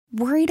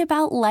Worried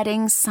about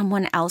letting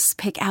someone else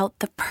pick out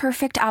the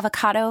perfect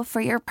avocado for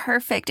your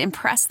perfect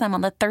impress them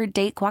on the third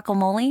date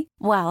guacamole?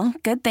 Well,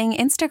 good thing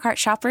Instacart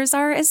shoppers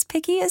are as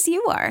picky as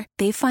you are.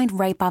 They find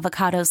ripe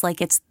avocados like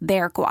it's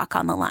their guac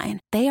on the line.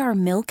 They are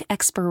milk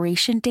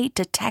expiration date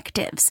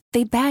detectives.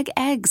 They bag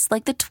eggs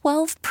like the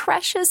 12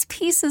 precious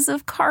pieces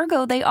of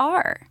cargo they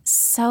are.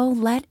 So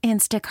let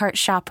Instacart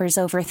shoppers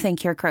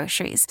overthink your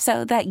groceries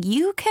so that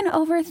you can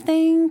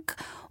overthink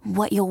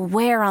what you'll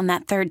wear on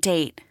that third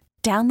date.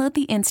 Download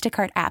the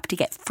Instacart app to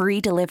get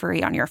free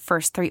delivery on your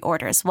first 3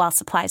 orders while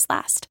supplies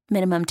last.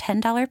 Minimum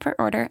 $10 per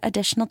order.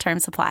 Additional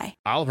terms apply.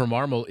 Oliver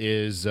Marmol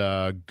is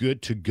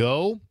good to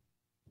go.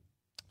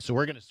 So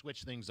we're going to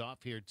switch things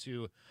off here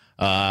to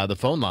the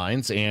phone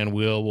lines, and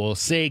we'll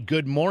say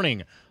good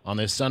morning on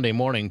this Sunday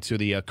morning to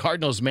the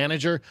Cardinals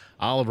manager,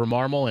 Oliver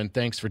Marmol, and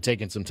thanks for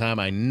taking some time.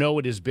 I know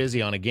it is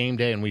busy on a game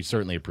day, and we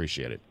certainly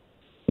appreciate it.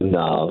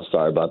 No,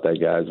 sorry about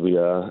that, guys. We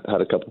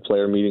had a couple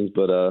player meetings,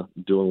 but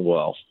doing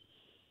well.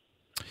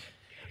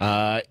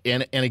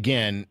 And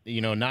again,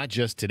 not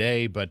just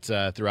today, but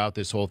throughout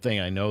this whole thing,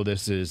 I know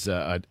this is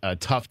a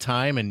tough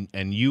time,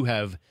 and you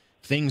have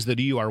things that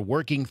you are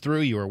working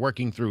through. You are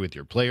working through with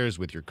your players,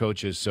 with your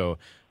coaches. So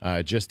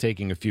just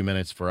taking a few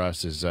minutes for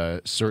us is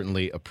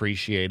certainly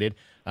appreciated.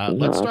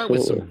 Let's start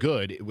with some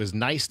good. It was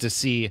nice to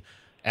see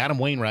Adam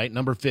Wainwright,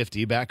 number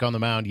 50, back on the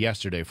mound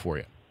yesterday for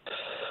you.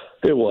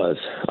 It was.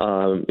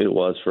 It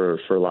was for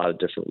a lot of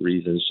different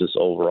reasons, just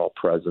overall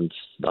presence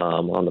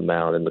on the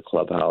mound in the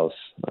clubhouse.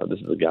 This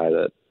is a guy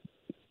that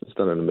has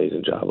done an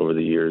amazing job over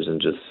the years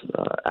and just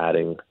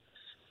adding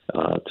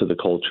to the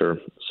culture.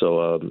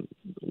 So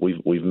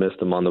we've missed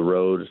him on the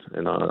road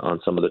and on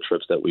some of the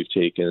trips that we've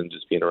taken,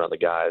 just being around the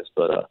guys.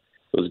 But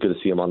it was good to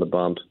see him on the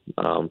bump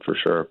for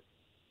sure.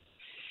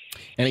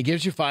 And he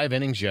gives you 5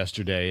 innings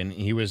yesterday, and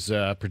he was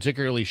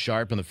particularly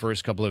sharp in the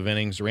first couple of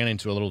innings, ran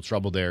into a little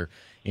trouble there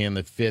in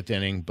the 5th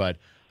inning. But,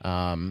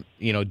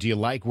 do you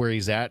like where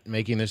he's at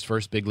making this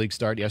first big league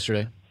start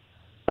yesterday?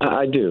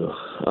 I do.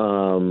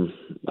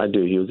 I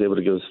do. He was able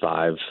to give us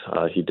 5.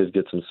 He did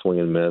get some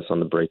swing and miss on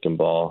the breaking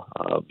ball.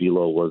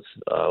 Velo was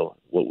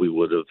what we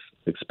would have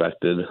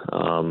expected.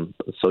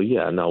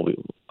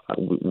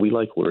 We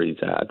like where he's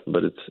at,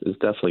 but it's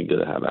definitely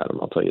good to have Adam,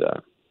 I'll tell you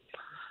that.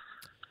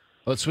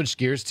 Let's switch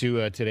gears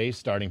to today's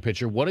starting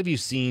pitcher. What have you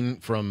seen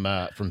from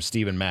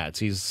Steven Matz?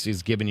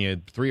 He's given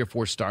you 3 or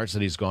 4 starts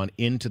that he's gone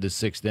into the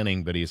 6th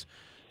inning, but he's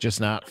just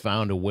not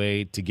found a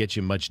way to get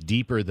you much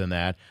deeper than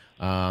that.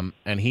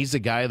 And he's a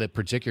guy that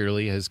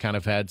particularly has kind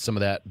of had some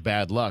of that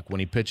bad luck. When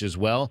he pitches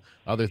well,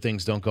 other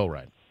things don't go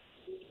right.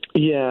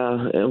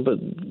 Yeah, but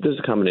there's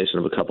a combination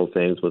of a couple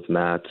things with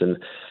Matz, and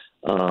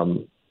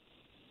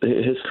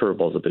his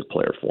curveball is a big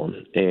player for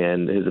him,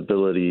 and his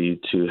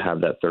ability to have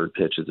that third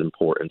pitch is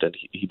important, and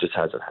he just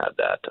hasn't had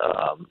that.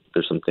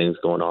 There's some things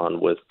going on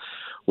with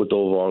the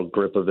overall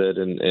grip of it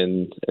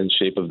and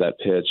shape of that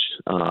pitch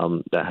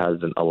that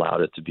hasn't allowed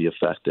it to be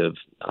effective.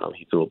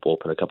 He threw a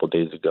bullpen a couple of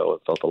days ago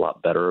and felt a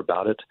lot better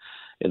about it,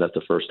 and that's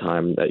the first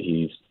time that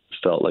he's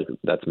felt like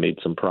that's made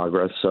some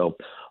progress. So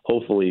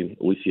hopefully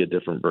we see a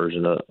different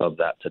version of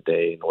that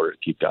today in order to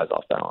keep guys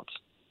off balance.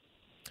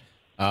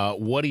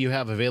 What do you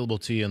have available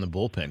to you in the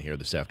bullpen here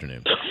this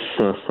afternoon?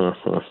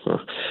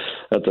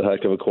 That's a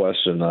heck of a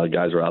question.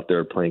 Guys are out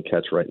there playing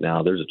catch right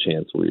now. There's a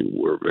chance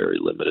we're very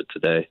limited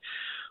today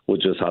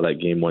with just how that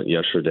game went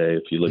yesterday.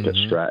 If you look at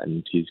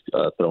Stratton, he's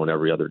throwing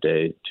every other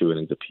day, 2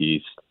 innings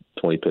apiece,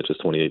 20 pitches,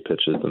 28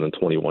 pitches, and then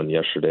 21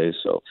 yesterday.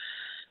 So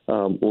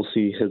we'll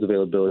see his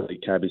availability.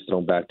 Cabby's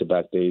thrown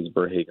back-to-back days.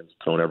 Verhagen's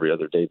thrown every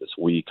other day this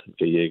week.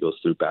 Gallegos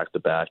threw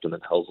back-to-back, and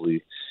then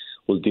Helsley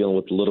was dealing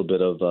with a little bit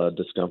of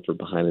discomfort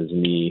behind his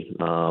knee.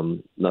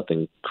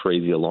 Nothing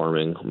crazy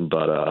alarming,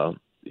 but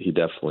he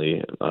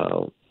definitely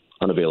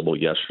unavailable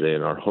yesterday,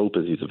 and our hope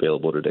is he's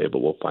available today, but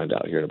we'll find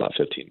out here in about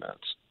 15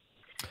 minutes.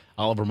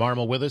 Oliver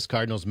Marmol with us,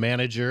 Cardinals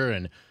manager,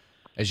 and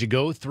as you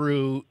go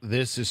through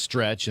this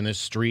stretch and this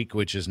streak,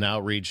 which has now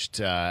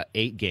reached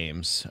 8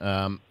 games,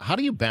 how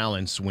do you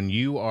balance when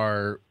you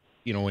are,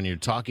 when you're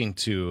talking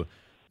to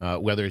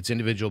whether it's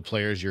individual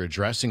players, you're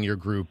addressing your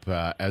group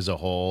as a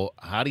whole,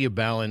 how do you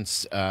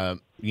balance,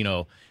 the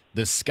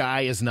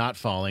sky is not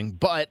falling,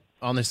 but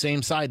on the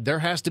same side, there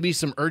has to be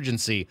some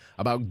urgency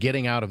about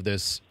getting out of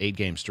this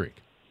 8-game streak?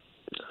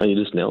 You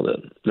just nailed it.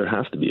 There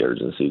has to be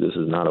urgency. This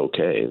is not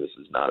okay. This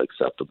is not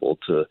acceptable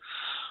to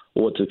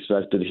what's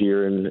expected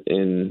here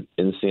in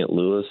St.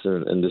 Louis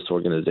and this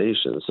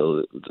organization.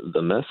 So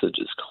the message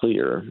is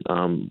clear,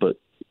 but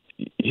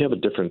you have a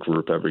different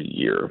group every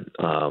year.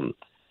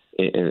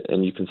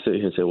 And you can sit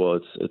here and say, well,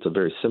 it's a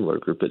very similar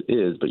group. It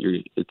is, but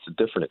it's a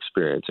different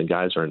experience, and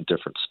guys are in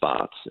different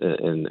spots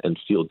and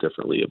feel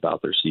differently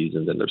about their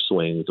seasons and their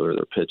swings or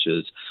their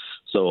pitches.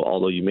 So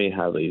although you may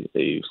have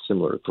a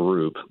similar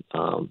group,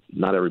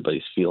 not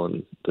everybody's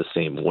feeling the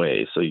same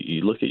way. So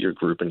you look at your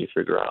group and you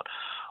figure out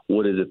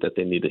what is it that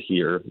they need to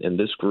hear. And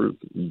this group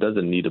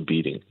doesn't need a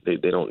beating. They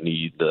don't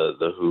need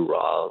the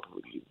hoorah.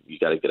 You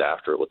got to get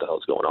after it. What the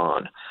hell's going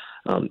on?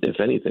 If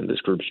anything,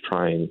 this group's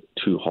trying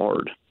too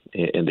hard.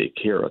 and they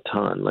care a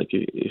ton. Like,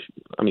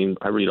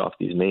 I read off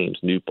these names: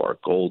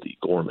 Newbark, Goldie,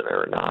 Gorman,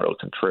 Arenado,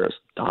 Contreras,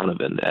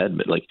 Donovan,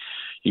 Edmund. Like,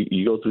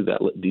 you go through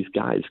that. These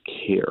guys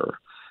care.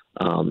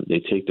 They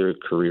take their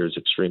careers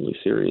extremely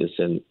serious,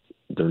 and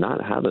they're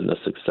not having the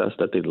success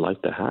that they'd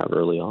like to have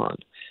early on.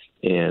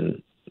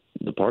 And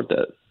the part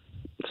that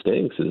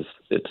stinks is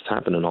it's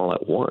happening all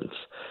at once.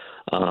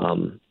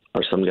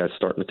 Are some guys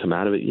starting to come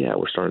out of it? Yeah,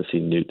 we're starting to see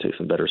Newt take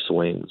some better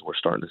swings. We're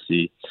starting to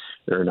see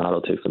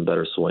Arenado take some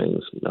better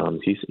swings.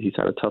 He's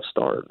had a tough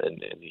start,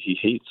 and he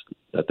hates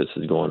that this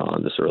is going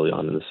on this early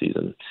on in the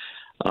season.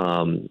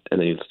 And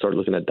then you start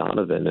looking at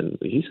Donovan, and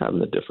he's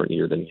having a different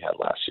year than he had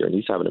last year, and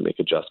he's having to make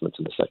adjustments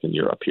in the second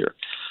year up here.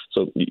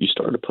 So you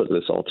start to put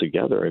this all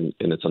together, and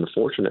it's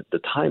unfortunate, the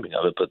timing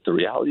of it, but the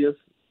reality is,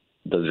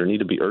 does there need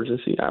to be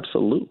urgency?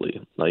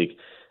 Absolutely. Like,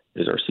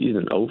 is our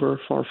season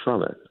over? Far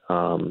from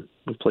it.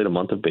 We've played a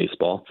month of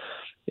baseball,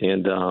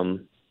 and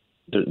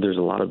there's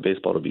a lot of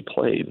baseball to be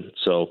played.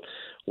 So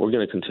we're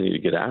going to continue to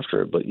get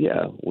after it. But,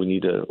 yeah, we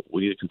need to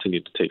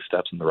continue to take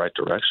steps in the right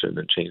direction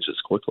and change this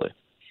quickly.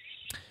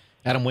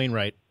 Adam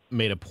Wainwright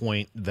made a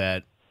point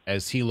that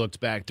as he looked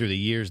back through the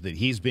years that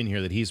he's been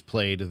here, that he's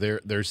played,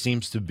 there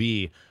seems to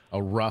be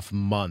a rough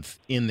month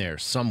in there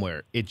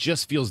somewhere. It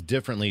just feels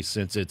differently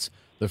since it's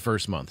the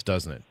first month,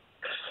 doesn't it?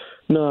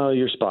 No,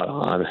 you're spot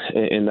on.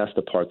 And that's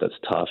the part that's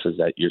tough, is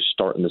that you're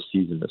starting the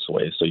season this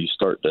way. So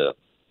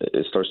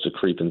it starts to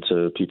creep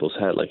into people's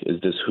head, like, is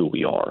this who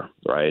we are,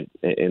 right?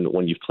 And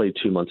when you've played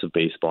 2 months of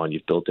baseball and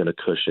you've built in a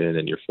cushion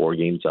and you're 4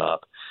 games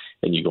up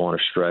and you go on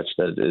a stretch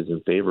that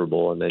isn't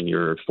favorable and then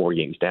you're 4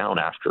 games down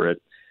after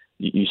it,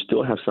 you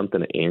still have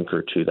something to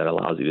anchor to that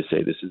allows you to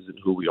say, this isn't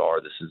who we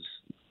are. This is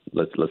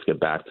let's get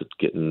back to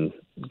getting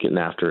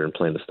after and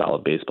playing the style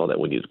of baseball that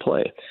we need to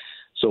play.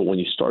 So when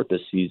you start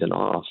this season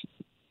off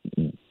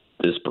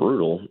this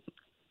brutal,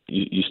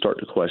 you start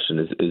to question,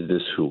 is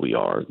this who we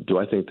are? Do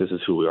I think this is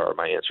who we are?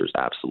 My answer is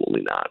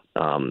absolutely not.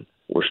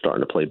 We're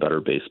starting to play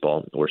better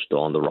baseball. We're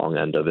still on the wrong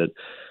end of it.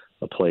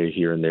 A player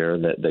here and there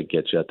that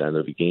gets you at the end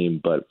of the game.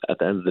 But at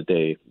the end of the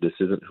day, this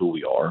isn't who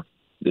we are.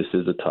 This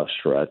is a tough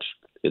stretch.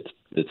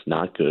 It's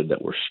not good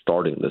that we're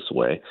starting this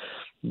way.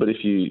 But if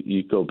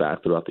you go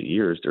back throughout the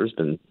years, there's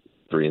been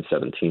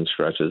 3-17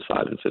 stretches,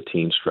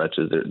 5-15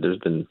 stretches. There's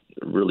been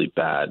really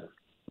bad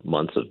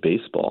months of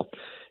baseball.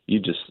 You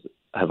just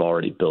have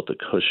already built a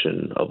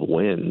cushion of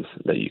wins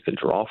that you can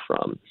draw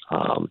from.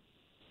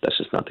 That's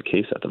just not the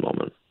case at the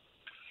moment.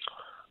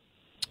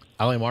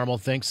 Oliver Marmol,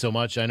 thanks so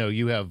much. I know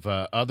you have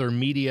other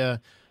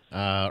media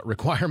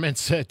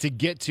requirements to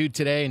get to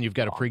today, and you've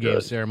got a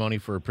pregame ceremony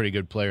for a pretty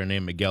good player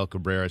named Miguel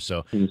Cabrera.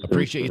 So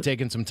appreciate you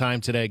taking some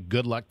time today.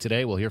 Good luck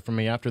today. We'll hear from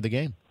you after the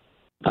game.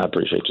 I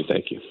appreciate you.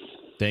 Thank you.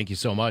 Thank you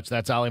so much.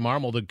 That's Oliver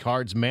Marmol, the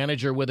Cards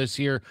manager, with us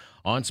here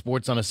on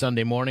Sports on a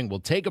Sunday morning. We'll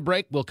take a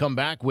break. We'll come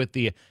back with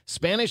the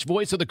Spanish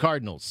voice of the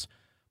Cardinals.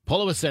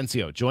 Polo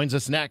Ascencio joins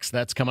us next.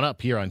 That's coming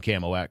up here on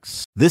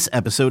KMOX. This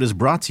episode is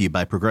brought to you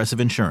by Progressive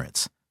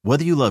Insurance.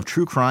 Whether you love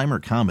true crime or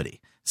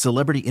comedy,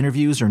 celebrity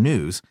interviews or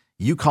news,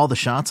 you call the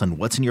shots on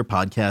what's in your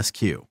podcast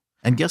queue.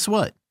 And guess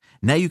what?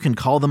 Now you can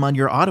call them on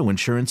your auto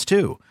insurance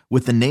too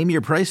with the Name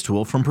Your Price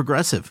tool from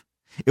Progressive.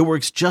 It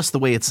works just the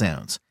way it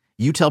sounds.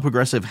 You tell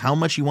Progressive how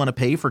much you want to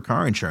pay for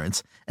car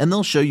insurance, and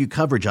they'll show you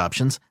coverage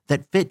options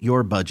that fit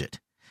your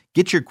budget.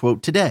 Get your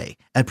quote today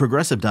at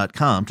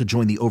Progressive.com to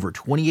join the over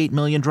 28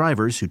 million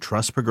drivers who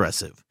trust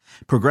Progressive.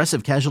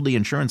 Progressive Casualty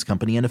Insurance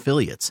Company and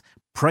Affiliates.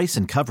 Price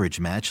and coverage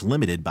match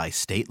limited by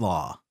state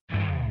law.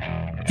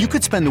 You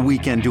could spend the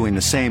weekend doing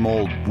the same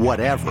old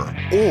whatever,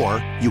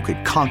 or you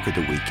could conquer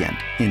the weekend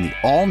in the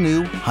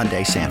all-new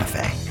Hyundai Santa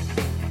Fe.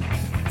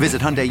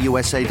 Visit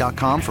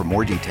HyundaiUSA.com for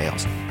more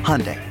details.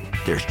 Hyundai.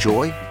 There's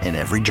joy in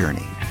every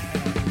journey.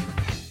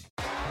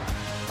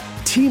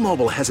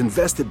 T-Mobile has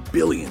invested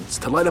billions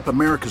to light up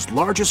America's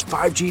largest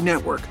 5G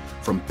network,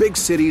 from big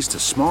cities to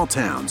small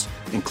towns,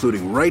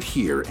 including right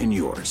here in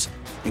yours.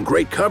 And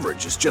great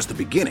coverage is just the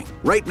beginning.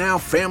 Right now,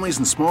 families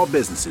and small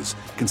businesses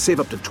can save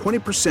up to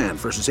 20%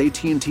 versus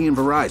AT&T and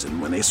Verizon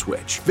when they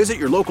switch. Visit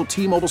your local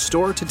T-Mobile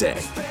store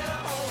today.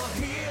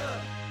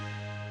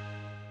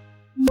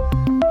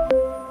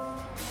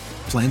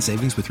 Plan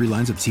savings with 3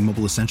 lines of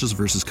T-Mobile Essentials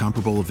versus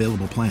comparable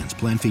available plans.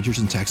 Plan features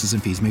and taxes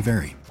and fees may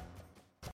vary.